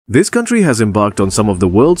This country has embarked on some of the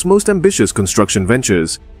world's most ambitious construction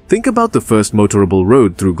ventures. Think about the first motorable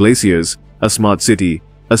road through glaciers, a smart city,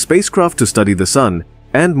 a spacecraft to study the sun,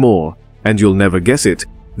 and more. And you'll never guess it,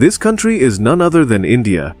 this country is none other than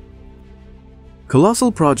India.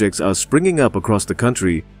 Colossal projects are springing up across the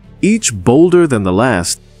country, each bolder than the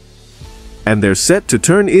last, and they're set to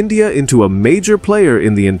turn India into a major player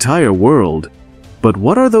in the entire world. But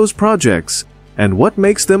what are those projects, and what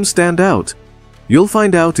makes them stand out? You'll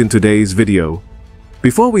find out in today's video.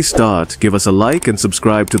 Before we start, give us a like and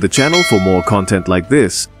subscribe to the channel for more content like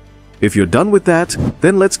this. If you're done with that,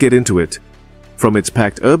 then let's get into it. From its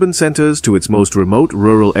packed urban centers to its most remote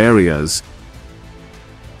rural areas,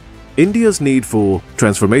 India's need for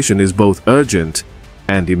transformation is both urgent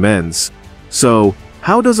and immense. So,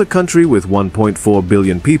 how does a country with 1.4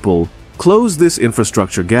 billion people close this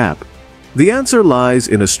infrastructure gap? The answer lies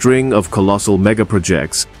in a string of colossal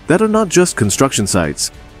megaprojects that are not just construction sites.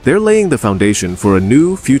 They're laying the foundation for a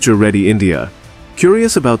new, future-ready India.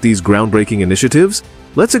 Curious about these groundbreaking initiatives?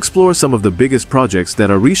 Let's explore some of the biggest projects that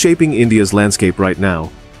are reshaping India's landscape right now.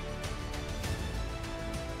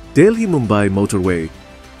 Delhi-Mumbai Motorway.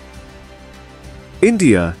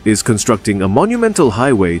 India is constructing a monumental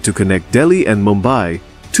highway to connect Delhi and Mumbai,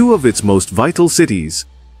 two of its most vital cities.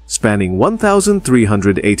 Spanning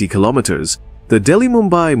 1,380 kilometers, the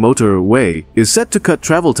Delhi-Mumbai Motorway is set to cut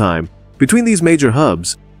travel time between these major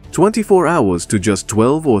hubs 24 hours to just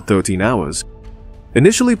 12 or 13 hours.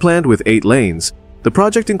 Initially planned with 8 lanes, the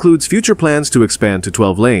project includes future plans to expand to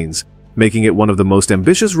 12 lanes, making it one of the most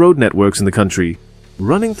ambitious road networks in the country.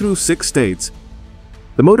 Running through 6 states,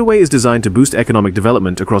 the motorway is designed to boost economic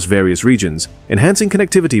development across various regions, enhancing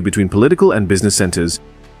connectivity between political and business centers.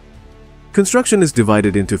 Construction is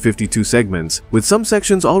divided into 52 segments, with some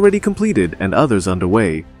sections already completed and others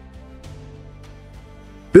underway.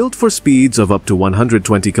 Built for speeds of up to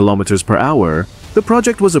 120 kilometers per hour, the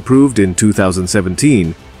project was approved in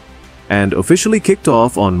 2017 and officially kicked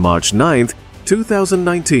off on March 9,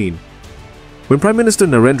 2019, when Prime Minister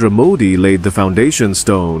Narendra Modi laid the foundation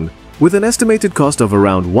stone. With an estimated cost of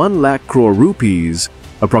around 1 lakh crore rupees,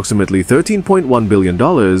 approximately $13.1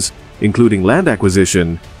 billion, including land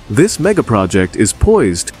acquisition, this megaproject is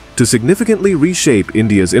poised to significantly reshape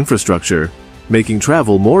India's infrastructure, making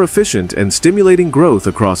travel more efficient and stimulating growth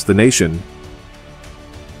across the nation.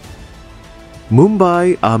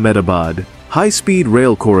 Mumbai-Ahmedabad High-Speed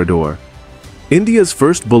Rail Corridor. India's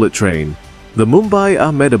first bullet train, the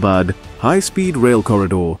Mumbai-Ahmedabad High-Speed Rail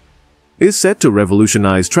Corridor, is set to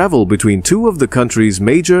revolutionize travel between two of the country's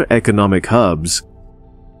major economic hubs.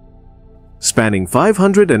 Spanning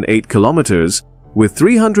 508 kilometers, with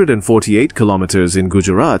 348 kilometers in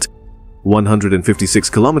Gujarat, 156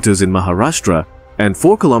 kilometers in Maharashtra, and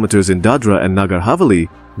 4 kilometers in Dadra and Nagar Haveli,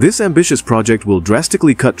 this ambitious project will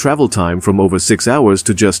drastically cut travel time from over 6 hours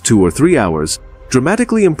to just 2 or 3 hours,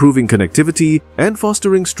 dramatically improving connectivity and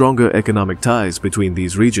fostering stronger economic ties between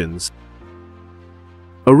these regions.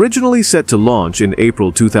 Originally set to launch in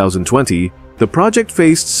April 2020, the project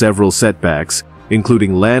faced several setbacks,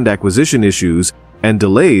 including land acquisition issues and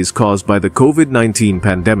delays caused by the COVID-19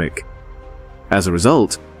 pandemic. As a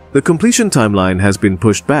result, the completion timeline has been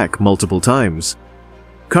pushed back multiple times.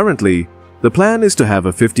 Currently, the plan is to have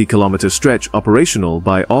a 50-kilometer stretch operational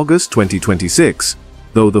by August 2026,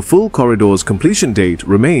 though the full corridor's completion date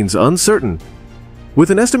remains uncertain.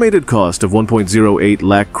 With an estimated cost of 1.08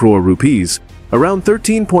 lakh crore rupees, around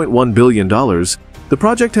 $13.1 billion, the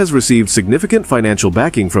project has received significant financial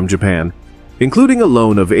backing from Japan, including a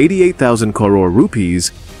loan of 88,000 crore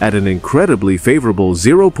rupees at an incredibly favorable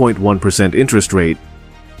 0.1% interest rate.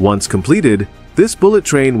 Once completed, this bullet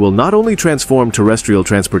train will not only transform terrestrial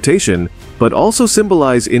transportation, but also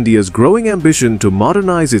symbolize India's growing ambition to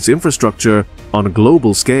modernize its infrastructure on a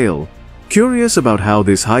global scale. Curious about how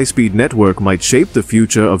this high-speed network might shape the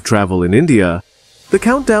future of travel in India? The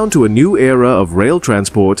countdown to a new era of rail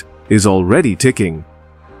transport is already ticking.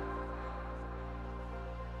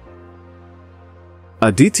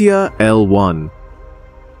 Aditya L1.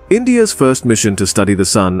 India's first mission to study the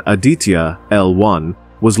sun, Aditya L1,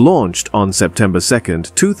 was launched on September 2,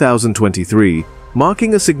 2023,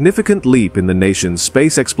 marking a significant leap in the nation's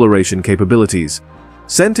space exploration capabilities.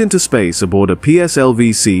 Sent into space aboard a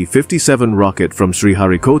PSLV-C-57 rocket from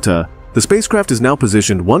Sriharikota, the spacecraft is now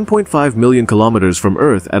positioned 1.5 million kilometers from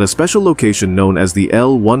Earth at a special location known as the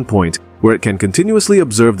L1 point, where it can continuously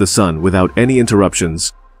observe the sun without any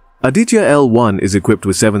interruptions. Aditya L1 is equipped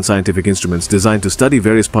with 7 scientific instruments designed to study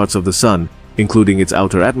various parts of the sun, including its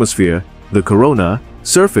outer atmosphere, the corona,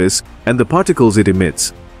 surface, and the particles it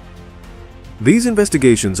emits. These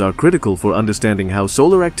investigations are critical for understanding how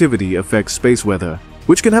solar activity affects space weather,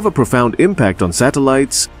 which can have a profound impact on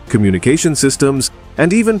satellites, communication systems,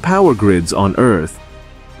 and even power grids on Earth.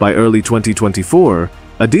 By early 2024,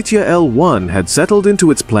 Aditya L1 had settled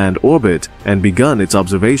into its planned orbit and begun its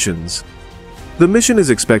observations. The mission is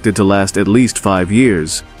expected to last at least 5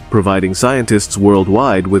 years, providing scientists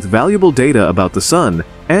worldwide with valuable data about the Sun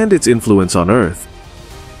and its influence on Earth.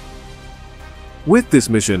 With this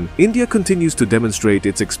mission, India continues to demonstrate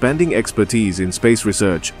its expanding expertise in space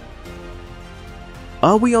research.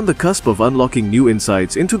 Are we on the cusp of unlocking new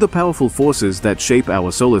insights into the powerful forces that shape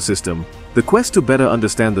our solar system? The quest to better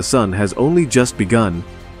understand the Sun has only just begun.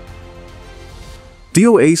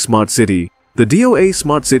 DOA Smart City. The DOA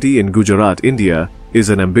Smart City in Gujarat, India, is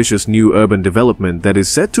an ambitious new urban development that is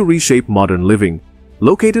set to reshape modern living.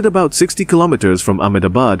 Located about 60 kilometers from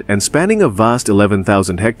Ahmedabad and spanning a vast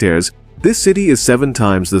 11,000 hectares, this city is 7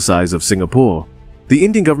 times the size of Singapore. The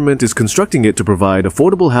Indian government is constructing it to provide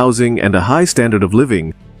affordable housing and a high standard of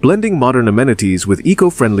living, blending modern amenities with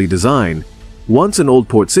eco-friendly design. Once an old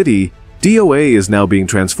port city, DOA is now being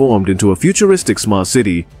transformed into a futuristic smart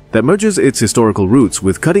city that merges its historical roots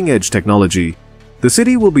with cutting-edge technology. The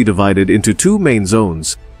city will be divided into 2 main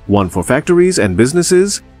zones, one for factories and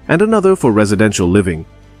businesses, and another for residential living.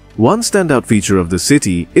 One standout feature of the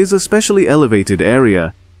city is a specially elevated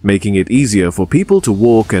area, making it easier for people to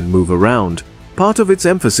walk and move around, part of its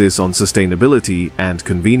emphasis on sustainability and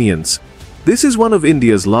convenience. This is one of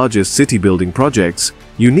India's largest city-building projects,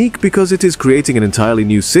 unique because it is creating an entirely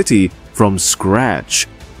new city from scratch,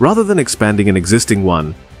 rather than expanding an existing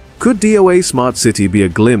one. Could DOA Smart City be a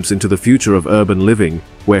glimpse into the future of urban living,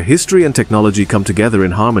 where history and technology come together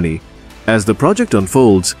in harmony? As the project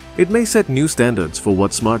unfolds, it may set new standards for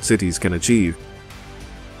what smart cities can achieve.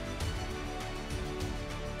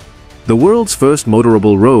 The world's first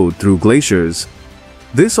motorable road through glaciers.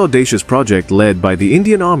 This audacious project, led by the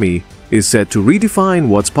Indian Army, is set to redefine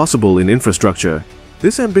what's possible in infrastructure.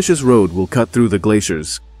 This ambitious road will cut through the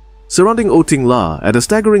glaciers, surrounding Oting La at a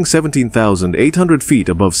staggering 17,800 feet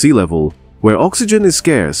above sea level, where oxygen is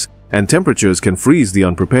scarce and temperatures can freeze the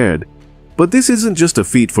unprepared. But this isn't just a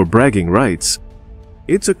feat for bragging rights.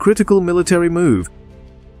 It's a critical military move,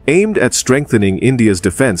 aimed at strengthening India's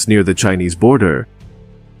defense near the Chinese border.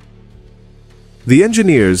 The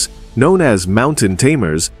engineers, known as mountain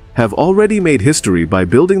tamers, have already made history by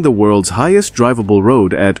building the world's highest drivable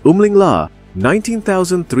road at Umling La,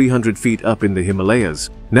 19,300 feet up in the Himalayas.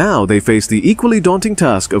 Now they face the equally daunting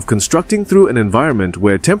task of constructing through an environment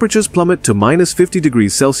where temperatures plummet to -50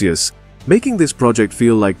 degrees Celsius, making this project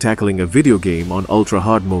feel like tackling a video game on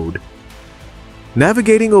ultra-hard mode.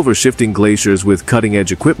 Navigating over shifting glaciers with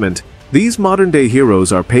cutting-edge equipment, these modern-day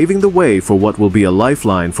heroes are paving the way for what will be a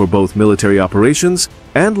lifeline for both military operations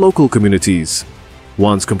and local communities.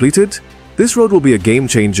 Once completed, this road will be a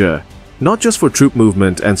game-changer, not just for troop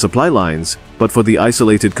movement and supply lines, but for the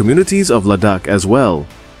isolated communities of Ladakh as well.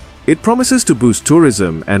 It promises to boost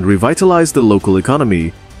tourism and revitalize the local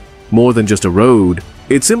economy. More than just a road,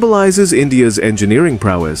 it symbolizes India's engineering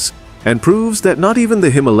prowess and proves that not even the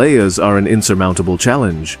Himalayas are an insurmountable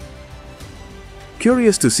challenge.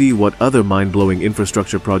 Curious to see what other mind-blowing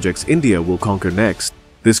infrastructure projects India will conquer next,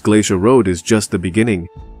 this glacier road is just the beginning.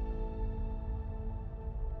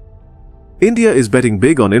 India is betting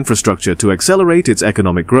big on infrastructure to accelerate its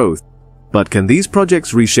economic growth. But can these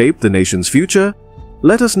projects reshape the nation's future?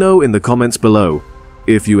 Let us know in the comments below.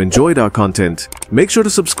 If you enjoyed our content, make sure to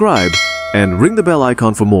subscribe and ring the bell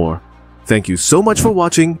icon for more. Thank you so much for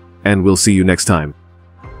watching, and we'll see you next time.